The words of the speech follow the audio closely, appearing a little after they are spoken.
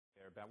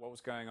About what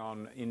was going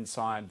on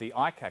inside the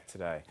ICAC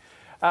today.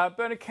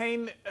 Bernard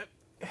Keane,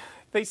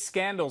 these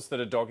scandals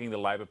that are dogging the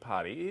Labor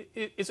Party,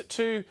 is it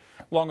too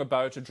long a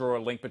bow to draw a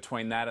link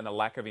between that and the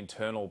lack of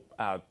internal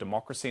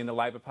democracy in the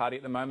Labor Party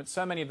at the moment?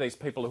 So many of these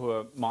people who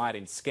are mired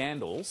in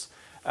scandals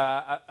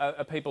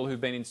are people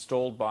who've been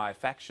installed by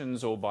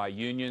factions or by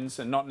unions,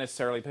 and not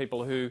necessarily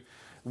people who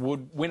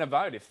would win a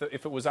vote if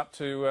it was up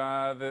to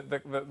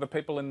the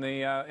people in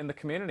the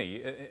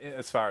community,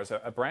 as far as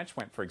a branch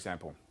went, for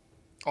example.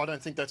 I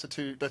don't think that's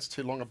too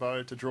long a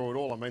bow to draw at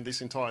all. I mean,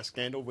 this entire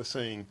scandal we're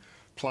seeing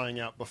playing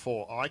out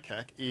before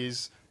ICAC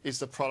is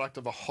the product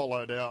of a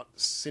hollowed-out,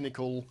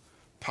 cynical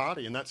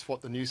party, and that's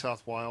what the New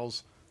South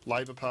Wales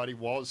Labor Party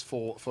was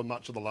for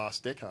much of the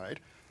last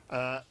decade,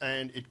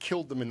 and it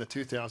killed them in the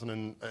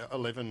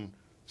 2011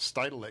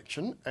 state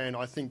election. And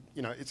I think,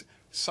 you know, it's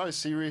so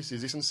serious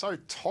is this, and so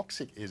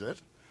toxic is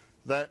it,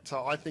 that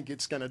I think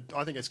it's going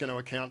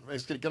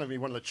to be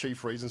one of the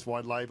chief reasons why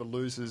Labor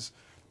loses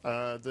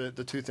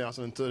the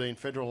 2013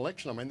 federal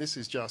election. I mean, this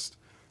is just,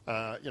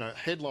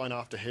 headline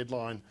after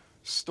headline,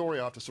 story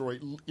after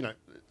story,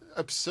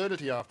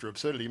 absurdity after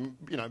absurdity.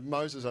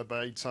 Moses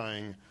obeyed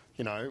saying,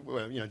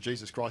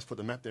 Jesus Christ put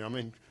the map there. I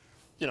mean,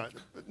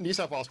 New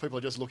South Wales people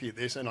are just looking at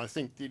this, and I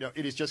think,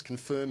 it is just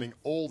confirming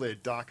all their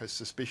darkest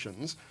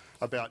suspicions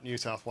about New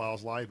South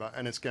Wales Labor,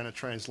 and it's going to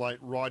translate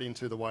right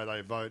into the way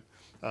they vote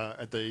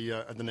at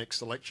the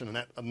next election, and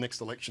that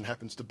next election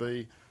happens to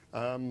be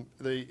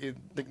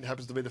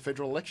the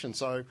federal election.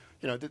 So,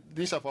 the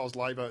New South Wales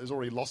Labor has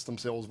already lost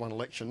themselves one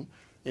election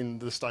in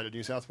the state of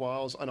New South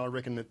Wales, and I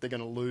reckon that they're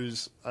going to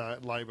lose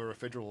Labor a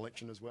federal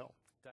election as well.